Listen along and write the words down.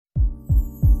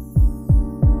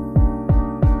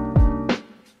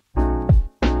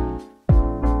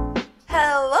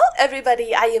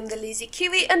everybody, I am the Lazy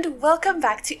Kiwi and welcome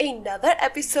back to another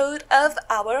episode of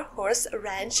our Horse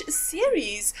Ranch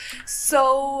series.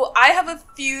 So I have a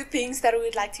few things that I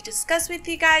would like to discuss with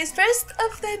you guys. First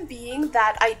of them being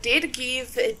that I did give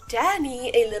Dani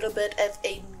a little bit of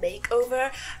a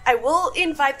makeover. I will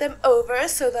invite them over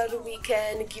so that we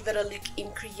can give it a look in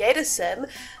Creator Sim.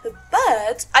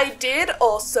 But I did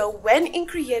also, when in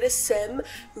Creator Sim,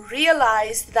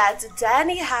 realize that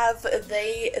Dani have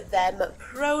they, them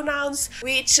pronouns,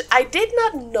 which I did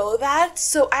not know that,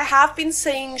 so I have been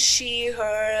saying she,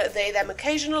 her, they, them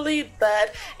occasionally,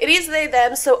 but it is they,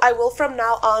 them, so I will from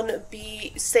now on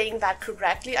be saying that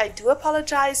correctly. I do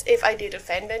apologize if I did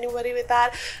offend anybody with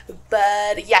that,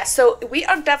 but yeah, so we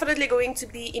are definitely going to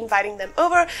be inviting them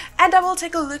over, and I will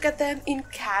take a look at them in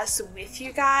CAS with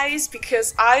you guys,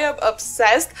 because I am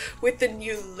obsessed with the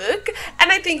new look,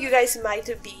 and I think you guys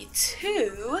might be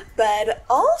too. But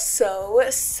also,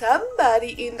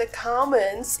 somebody in the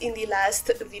comments in the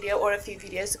last video or a few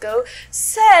videos ago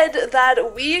said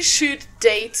that we should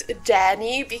date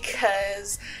Dani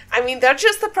because, I mean, they're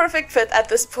just the perfect fit at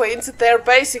this point. They're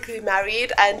basically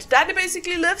married and Dani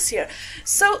basically lives here.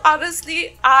 So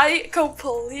honestly, I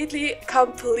completely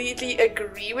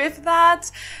agree with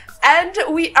that. And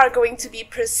we are going to be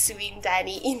pursuing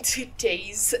Dani in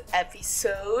today's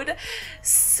episode.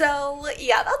 So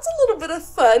yeah, that's a little bit of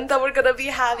fun that we're gonna be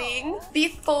having.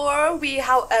 Before we,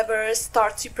 however,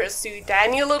 start to pursue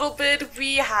Dani a little bit,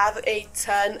 we have a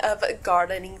ton of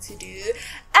gardening to do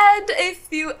and a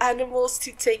few animals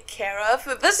to take care of.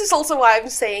 This is also why I'm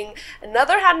saying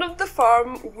another hand of the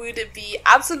farm would be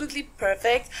absolutely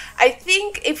perfect. I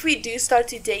think if we do start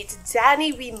to date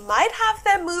Dani, we might have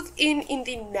them move in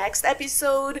the next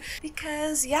episode,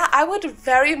 because yeah, I would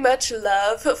very much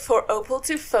love for Opal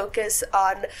to focus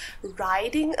on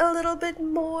riding a little bit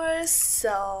more.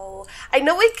 So I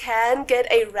know we can get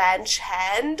a ranch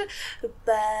hand,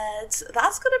 but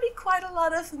that's gonna be quite a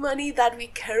lot of money that we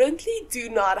currently do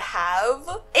not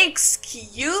have.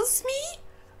 Excuse me?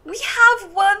 We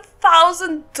have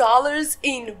 $1,000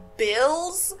 in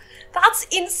bills? That's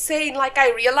insane. Like,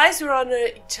 I realize we're on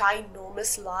a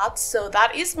ginormous lot, so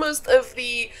that is most of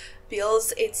the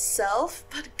bills itself,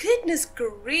 but goodness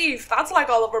grief, that's like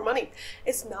all of our money.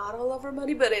 It's not all of our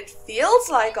money, but it feels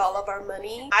like all of our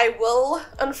money. I will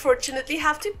unfortunately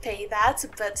have to pay that,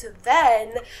 but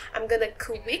then I'm gonna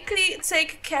quickly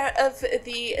take care of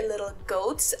the little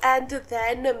goats and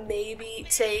then maybe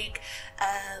take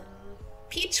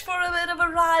Peach for a bit of a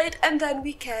ride, and then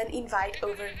we can invite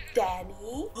over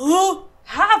Dani. Oh,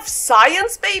 have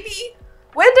science, baby?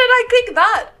 When did I click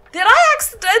that? Did I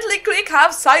accidentally click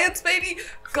have science baby?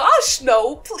 Gosh,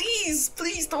 no, please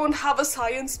don't have a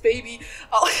science baby.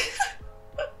 Oh.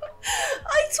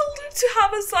 I told her to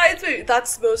have a science baby.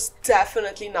 That's most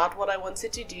definitely not what I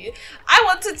wanted to do. I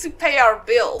wanted to pay our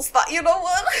bills. But you know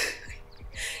what?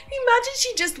 Imagine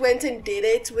she just went and did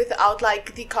it without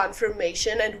like the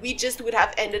confirmation and we just would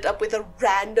have ended up with a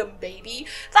random baby.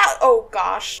 That, oh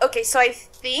gosh. Okay, so I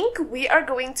think we are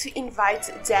going to invite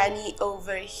Dani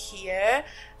over here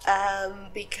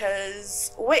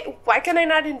because, wait, why can I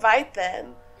not invite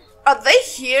them? Are they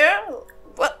here?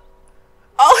 What?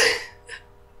 Oh.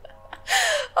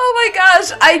 Oh my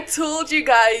gosh, I told you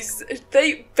guys,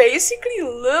 they basically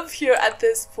live here at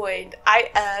this point.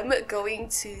 I am going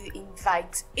to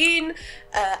invite in.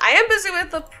 I am busy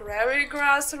with the prairie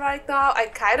grass right now. I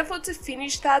kind of want to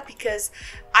finish that because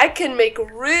I can make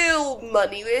real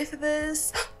money with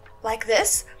this. Like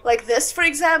this for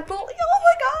example. Oh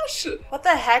my gosh, what the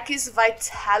heck is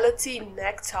Vitality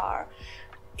Nectar?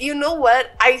 You know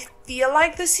what, I feel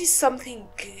like this is something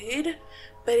good,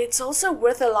 but it's also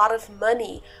worth a lot of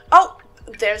money. Oh,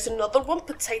 there's another one,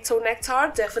 Potato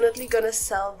Nectar. Definitely gonna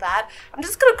sell that. I'm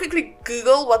just gonna quickly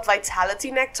Google what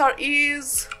Vitality Nectar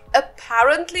is.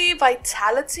 Apparently,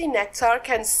 Vitality Nectar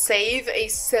can save a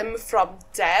sim from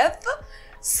death.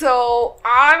 So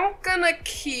I'm gonna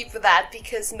keep that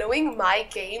because knowing my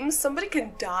game, somebody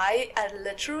can die at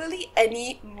literally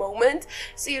any moment.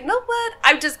 So you know what?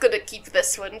 I'm just gonna keep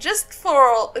this one just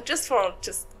for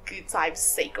good time's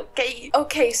sake, okay?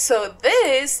 Okay, so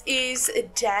this is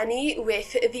Dani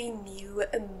with the new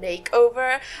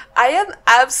makeover. I am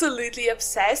absolutely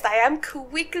obsessed. I am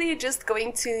quickly just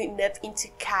going to nip into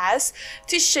CAS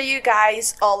to show you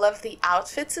guys all of the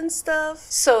outfits and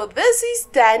stuff. So this is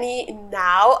Dani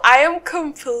now. I am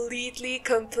completely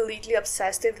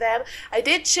obsessed with them. I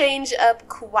did change up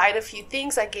quite a few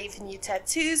things. I gave new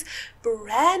tattoos,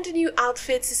 brand new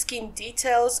outfits, skin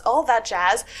details, all that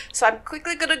jazz. So I'm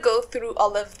quickly gonna go through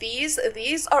all of these.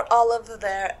 These are all of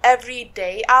their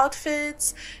everyday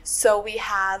outfits. So we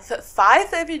have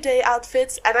 5 everyday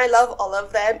outfits and I love all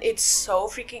of them. It's so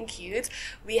freaking cute.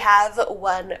 We have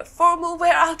one formal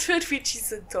wear outfit, which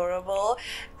is adorable.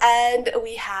 And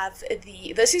we have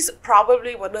this is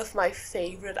probably one of my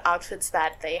favorite outfits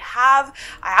that they have.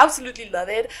 I absolutely love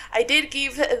it. I did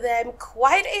give them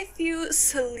quite a few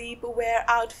sleepwear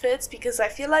outfits because I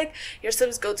feel like your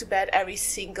Sims go to bed every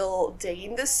single day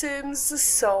in The Sims,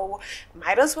 so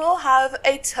might as well have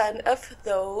a ton of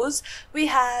those. We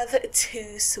have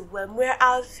 2 swimwear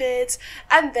outfits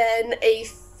and then a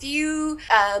few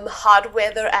hot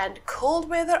weather and cold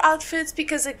weather outfits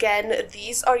because again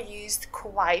these are used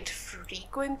quite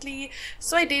frequently,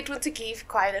 so I did want to give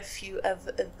quite a few of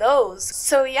those.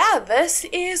 So yeah, this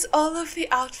is all of the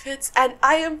outfits and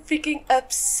I am freaking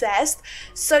obsessed.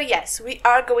 So yes, we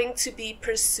are going to be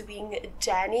pursuing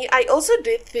Dani. I also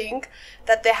did think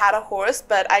that they had a horse,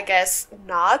 but I guess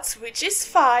not, which is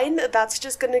fine. That's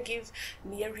just gonna give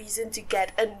me a reason to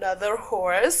get another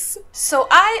horse. So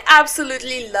I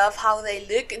absolutely love how they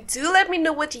look. Do let me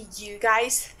know what you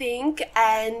guys think,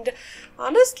 and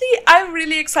honestly I'm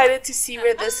really excited to see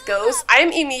where this goes.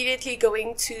 I'm immediately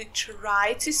going to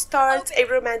try to start a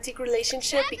romantic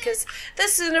relationship because the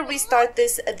sooner we start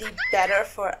this the better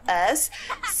for us.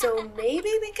 So maybe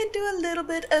we can do a little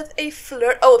bit of a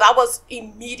flirt. Oh, that was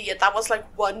immediate. That was like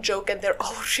one joke and they're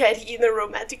already in a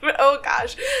romantic. Oh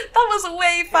gosh, that was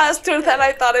way faster than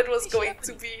I thought it was going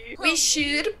to be. We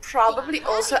should probably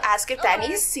also ask if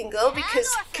Dani is single because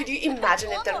could you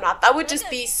imagine if they're not? That would just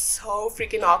be so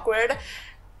freaking awkward.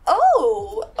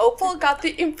 Oh, Opal got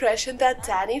the impression that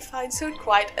Dani finds her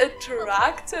quite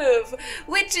attractive,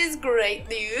 which is great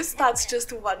news. That's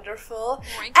just wonderful.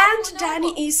 And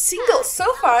Dani is single.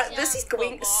 So far, this is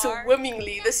going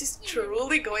swimmingly. This is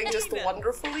truly going just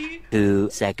wonderfully. 2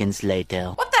 seconds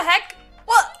later. What the heck?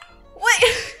 What?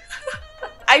 Wait.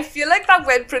 I feel like that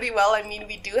went pretty well. I mean,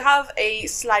 we do have a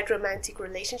slight romantic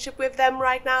relationship with them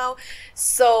right now,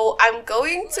 so I'm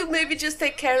going to maybe just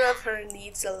take care of her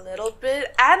needs a little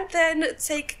bit and then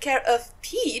take care of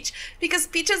Peach because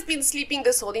Peach has been sleeping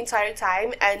this whole entire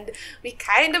time and we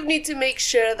kind of need to make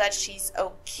sure that she's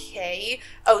okay.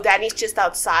 Oh, Dani's just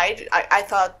outside. I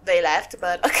thought they left,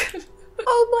 but okay.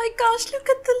 Oh my gosh, look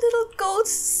at the little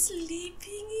goats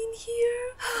sleeping in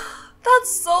here.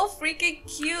 That's so freaking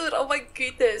cute. Oh my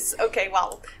goodness. Okay,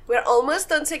 well, we're almost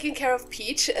done taking care of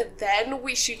Peach and then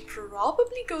we should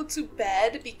probably go to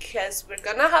bed because we're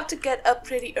gonna have to get up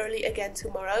pretty early again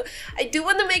tomorrow. I do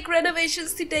want to make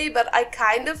renovations today, but I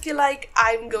kind of feel like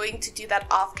I'm going to do that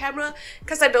off camera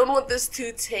because I don't want this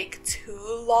to take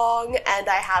too long and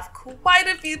I have quite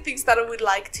a few things that I would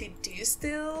like to do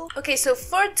still. Okay, so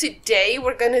for today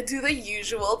we're gonna do the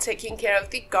usual, taking care of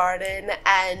the garden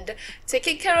and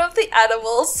taking care of the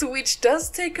animals, which does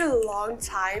take a long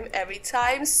time every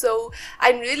time, so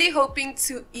I'm really hoping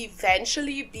to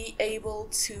eventually be able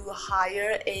to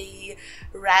hire a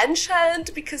ranch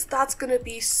hand because that's gonna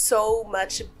be so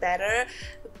much better.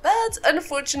 But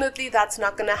unfortunately that's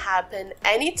not gonna happen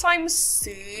anytime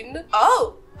soon.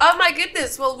 Oh my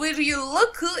goodness, well, will you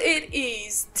look who it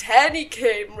is? Dani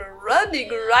came running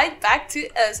right back to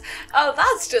us. Oh,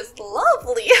 that's just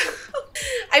lovely.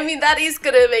 I mean, that is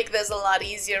gonna make this a lot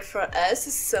easier for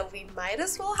us, so we might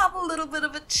as well have a little bit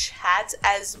of a chat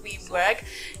as we work.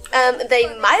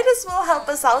 They might as well help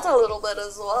us out a little bit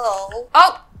as well.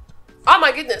 Oh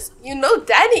my goodness, you know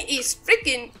Dani is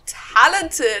freaking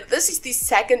talented. This is the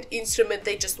second instrument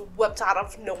they just whipped out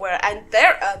of nowhere and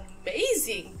they're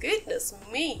amazing, goodness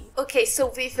me. Okay,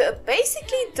 so we've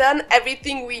basically done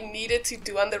everything we needed to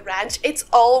do on the ranch. It's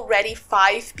already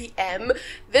 5 p.m.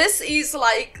 This is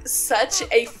like such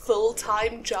a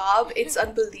full-time job, it's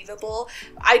unbelievable.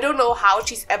 I don't know how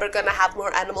she's ever gonna have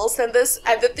more animals than this,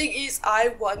 and the thing is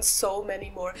I want so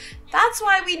many more. That's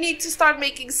why we need to start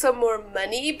making some more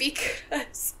money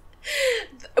because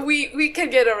we can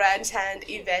get a ranch hand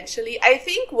eventually. I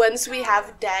think once we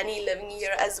have Dani living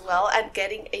here as well and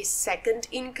getting a second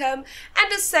income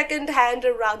and a second hand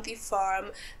around the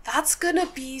farm, that's gonna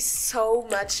be so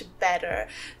much better.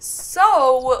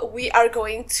 So we are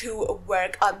going to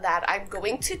work on that. I'm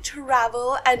going to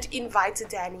travel and invite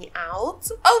Dani out.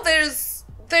 Oh, there's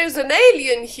an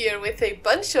alien here with a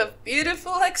bunch of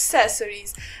beautiful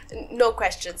accessories. No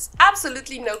questions,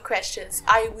 absolutely no questions.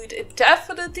 I would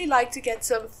definitely like to get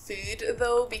some food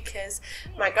though because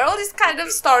my girl is kind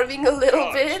of starving a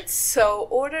little bit, so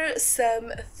order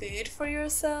some food for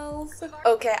yourself.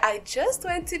 Okay, I just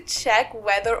went to check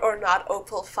whether or not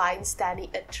Opal finds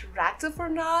Dani attractive or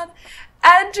not,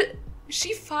 and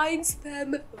she finds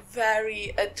them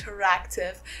very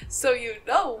attractive. So you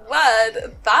know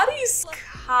what? That is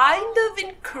kind of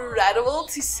incredible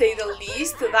to say the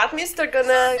least. That means they're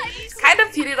gonna kind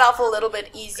of hit it off a little bit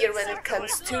easier when it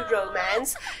comes to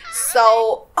romance.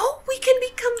 So, oh, we can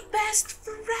become best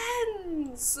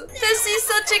friends. This is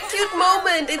such a cute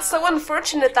moment. It's so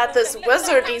unfortunate that this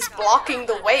wizard is blocking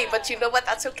the way, but you know what?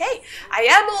 That's okay. I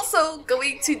am also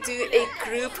going to do a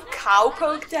group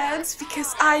cowpoke dance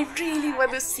because I really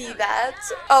want to see that.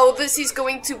 Oh, this is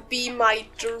going to be my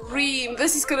dream.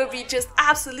 This is gonna be just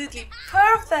absolutely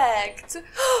perfect.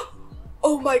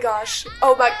 Oh my gosh.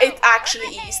 Oh my, it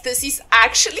actually is. This is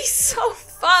actually so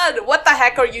fun. What the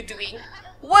heck are you doing?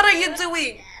 What are you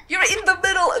doing? You're in the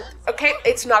middle. Okay,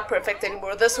 it's not perfect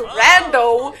anymore. This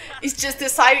rando is just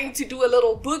deciding to do a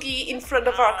little boogie in front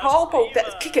of our cowpoke.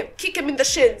 Kick him in the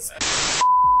shins.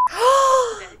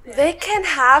 They can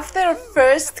have their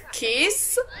first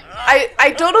kiss.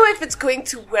 I don't know if it's going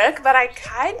to work, but I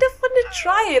kind of want to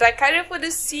try it. I kind of want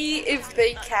to see if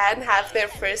they can have their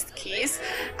first kiss.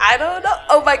 I don't know.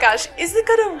 Oh my gosh, is it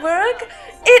gonna work?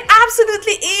 It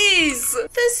absolutely is.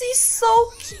 This is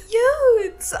so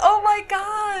cute. Oh my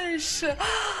gosh.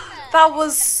 That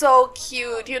was so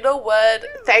cute. You know what?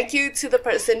 Thank you to the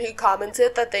person who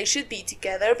commented that they should be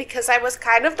together, because I was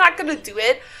kind of not gonna do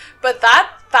it, but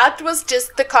that was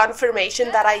just the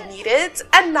confirmation that I needed,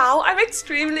 and now I'm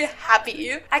extremely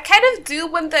happy. I kind of do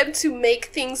want them to make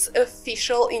things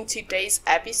official in today's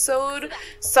episode,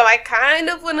 so I kind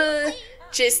of wanna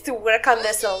just to work on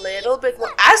this a little bit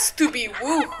more. As to be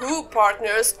woohoo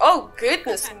partners, oh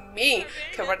goodness me.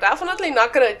 Okay, we're definitely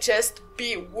not gonna just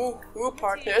be woohoo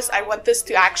partners. I want this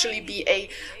to actually be a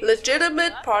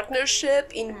legitimate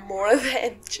partnership in more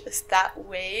than just that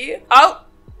way. Oh,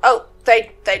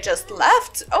 they just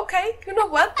left. Okay, you know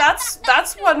what?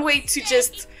 That's one way to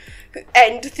just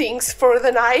end things for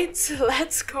the night.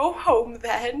 Let's go home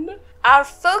then. Our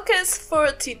focus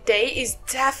for today is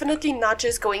definitely not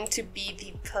just going to be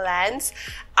the plants.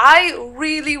 I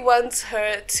really want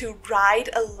her to ride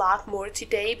a lot more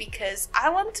today because I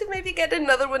want to maybe get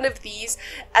another one of these,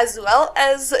 as well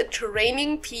as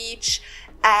training Peach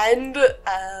and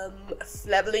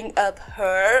leveling up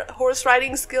her horse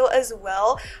riding skill as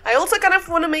well. I also kind of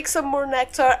want to make some more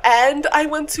nectar, and I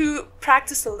want to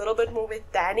practice a little bit more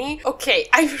with Dani. Okay,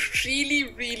 I'm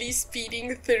really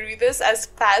speeding through this as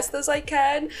fast as I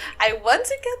can. I want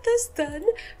to get this done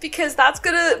because that's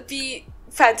gonna be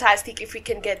fantastic if we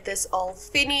can get this all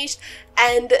finished,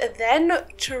 and then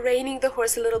training the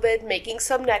horse a little bit, making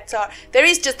some nectar. There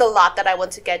is just a lot that I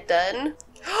want to get done.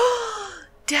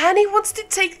 Dani wants to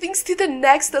take things to the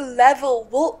next level.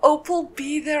 Will Opal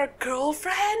be their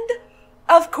girlfriend?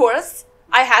 Of course.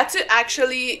 I had to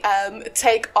actually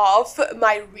take off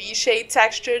my reshade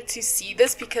texture to see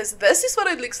this, because this is what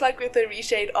it looks like with the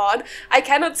reshade on. I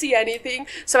cannot see anything,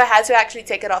 so I had to actually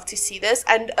take it off to see this,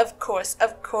 and of course,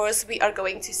 we are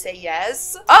going to say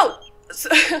yes. Oh!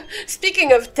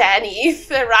 Speaking of Dani,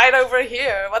 they're right over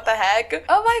here. What the heck?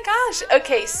 Oh my gosh.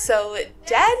 Okay, so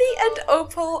Dani and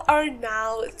Opal are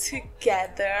now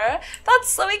together. That's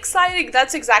so exciting.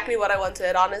 That's exactly what I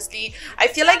wanted, honestly. I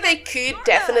feel like they could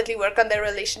definitely work on their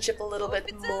relationship a little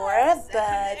bit more,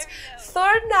 but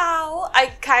for now,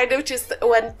 I kind of just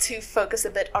want to focus a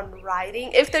bit on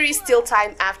riding. If there is still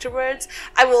time afterwards,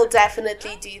 I will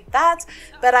definitely do that,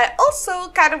 but I also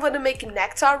kind of want to make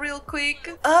nectar real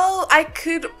quick. Oh, I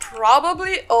could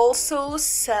probably also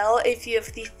sell a few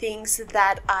of the things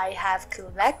that I have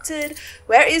collected.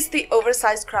 Where is the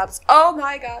oversized crabs? Oh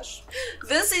my gosh.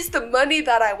 This is the money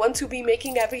that I want to be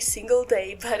making every single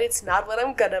day, but it's not what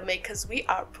I'm gonna make because we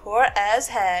are poor as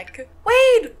heck.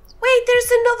 Wait,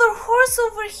 there's another horse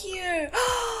over here.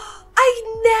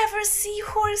 I never see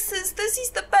horses. This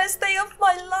is the best day of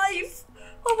my life.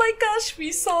 Oh my gosh,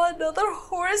 we saw another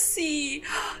horsey.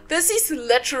 This is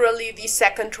literally the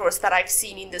second horse that I've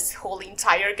seen in this whole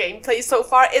entire gameplay so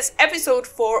far. It's episode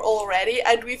 4 already,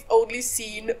 and we've only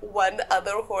seen one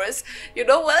other horse. You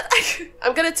know what?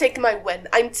 I'm gonna take my win.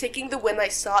 I'm taking the win. I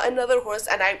saw another horse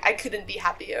and I couldn't be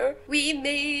happier. We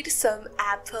made some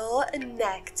apple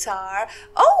nectar.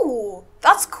 Oh!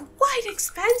 That's quite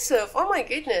expensive. Oh my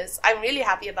goodness. I'm really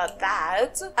happy about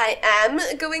that. I am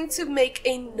going to make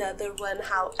another one,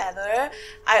 however.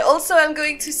 I also am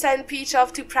going to send Peach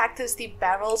off to practice the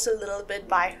barrels a little bit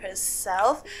by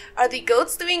herself. Are the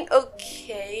goats doing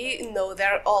okay? No,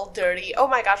 they're all dirty. Oh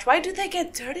my gosh, why do they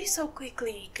get dirty so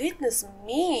quickly? Goodness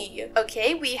me.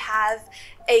 Okay, we have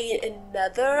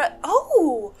another.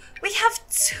 Oh, we have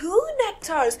 2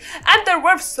 nectars and they're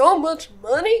worth so much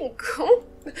money.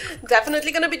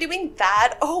 Definitely gonna be doing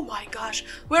that. Oh my gosh,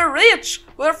 we're rich!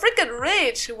 We're freaking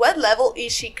rich! What level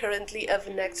is she currently of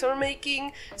nectar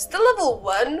making? Still level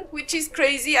 1, which is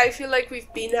crazy. I feel like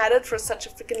we've been at it for such a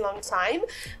freaking long time.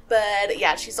 But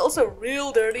yeah, she's also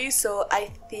real dirty, so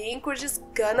I think we're just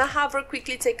gonna have her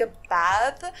quickly take a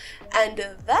bath. And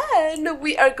then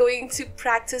we are going to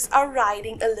practice our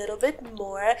riding a little bit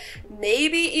more.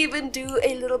 Maybe even do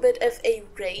a little bit of a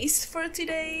race for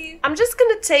today. I'm just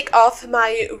gonna take off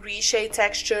my reshade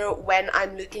texture when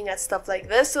I'm looking at stuff like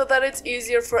this so that it's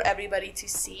easier for everybody to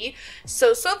see.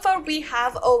 So far we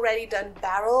have already done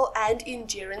barrel and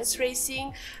endurance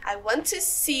racing. I want to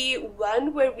see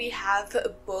one where we have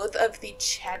both of the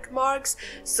check marks.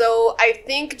 So I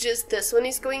think just this one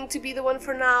is going to be the one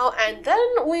for now, and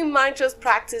then we might just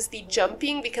practice the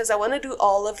jumping because I want to do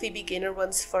all of the beginner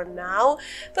ones for now.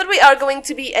 But we are going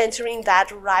to be entering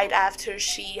that right after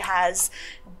she has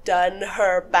done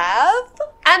her bath.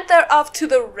 And they're off to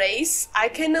the race. I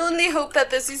can only hope that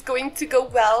this is going to go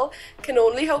well. Can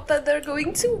only hope that they're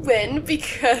going to win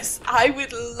because I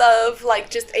would love like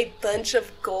just a bunch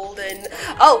of golden...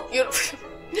 Oh, you...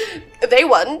 They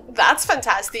won. That's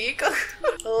fantastic.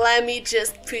 Let me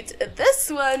just put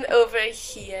this one over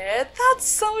here. That's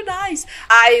so nice.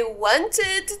 I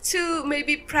wanted to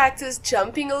maybe practice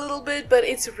jumping a little bit, but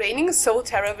it's raining so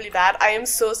terribly bad. I am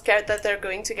so scared that they're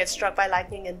going to get struck by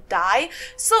lightning and die.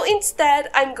 So instead,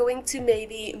 I'm going to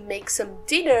maybe make some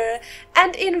dinner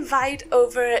and invite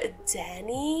over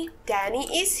Dani. Dani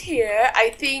is here. I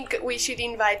think we should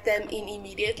invite them in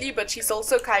immediately, but she's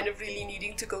also kind of really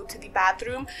needing to go to the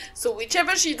bathroom. So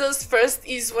whichever she does first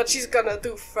is what she's gonna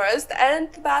do first,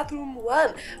 and the bathroom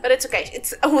won. But it's okay,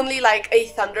 it's only like a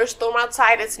thunderstorm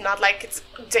outside. It's not like it's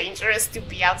dangerous to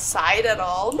be outside at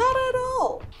all. Not at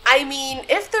all. I mean,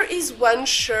 if there is one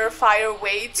surefire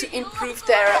way to improve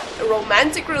their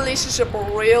romantic relationship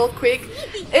real quick,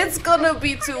 it's gonna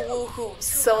be to woohoo.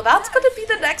 So that's gonna be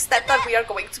the next step that we are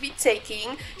going to be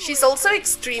taking. She's also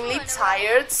extremely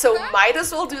tired, so might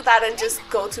as well do that and just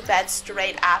go to bed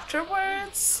straight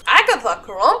afterwards. Agatha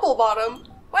Crumble Bottom?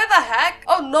 Where the heck?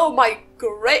 Oh no, my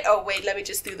great... Oh wait, let me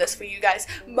just do this for you guys.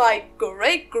 My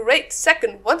great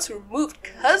second once removed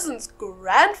cousin's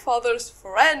grandfather's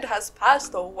friend has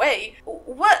passed away.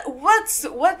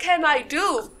 What can I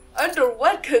do? Under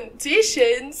what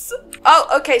conditions?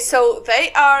 Oh, okay, so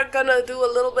they are gonna do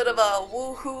a little bit of a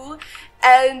woohoo.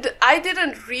 And I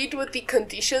didn't read what the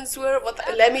conditions were.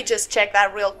 Let me just check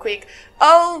that real quick.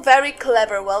 Oh, very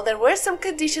clever. Well, there were some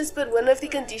conditions, but one of the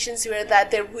conditions were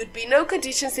that there would be no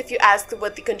conditions if you asked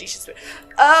what the conditions were.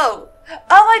 Oh,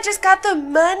 I just got the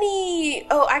money.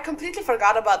 Oh, I completely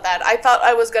forgot about that. I thought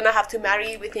I was gonna have to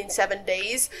marry within 7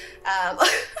 days.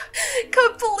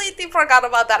 Completely forgot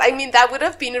about that. I mean, that would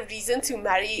have been a reason to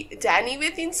marry Dani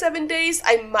within 7 days.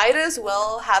 I might as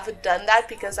well have done that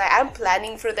because I am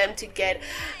planning for them to get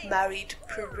married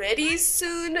pretty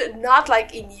soon. Not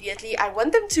like immediately. I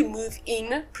want them to move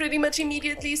in pretty much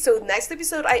immediately. So next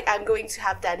episode, I am going to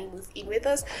have Dani move in with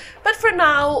us. But for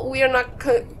now, we are not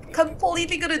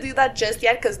completely gonna do that just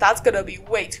yet because that's gonna be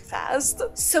way too fast.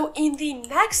 So in the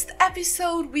next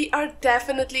episode, we are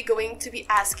definitely going to be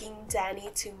asking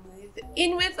Dani to move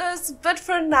in with us, but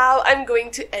for now I'm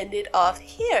going to end it off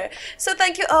here. So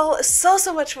thank you all so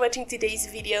much for watching today's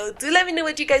video. Do let me know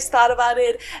what you guys thought about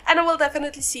it, and I will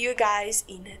definitely see you guys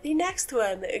in the next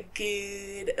one.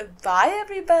 Goodbye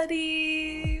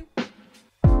everybody.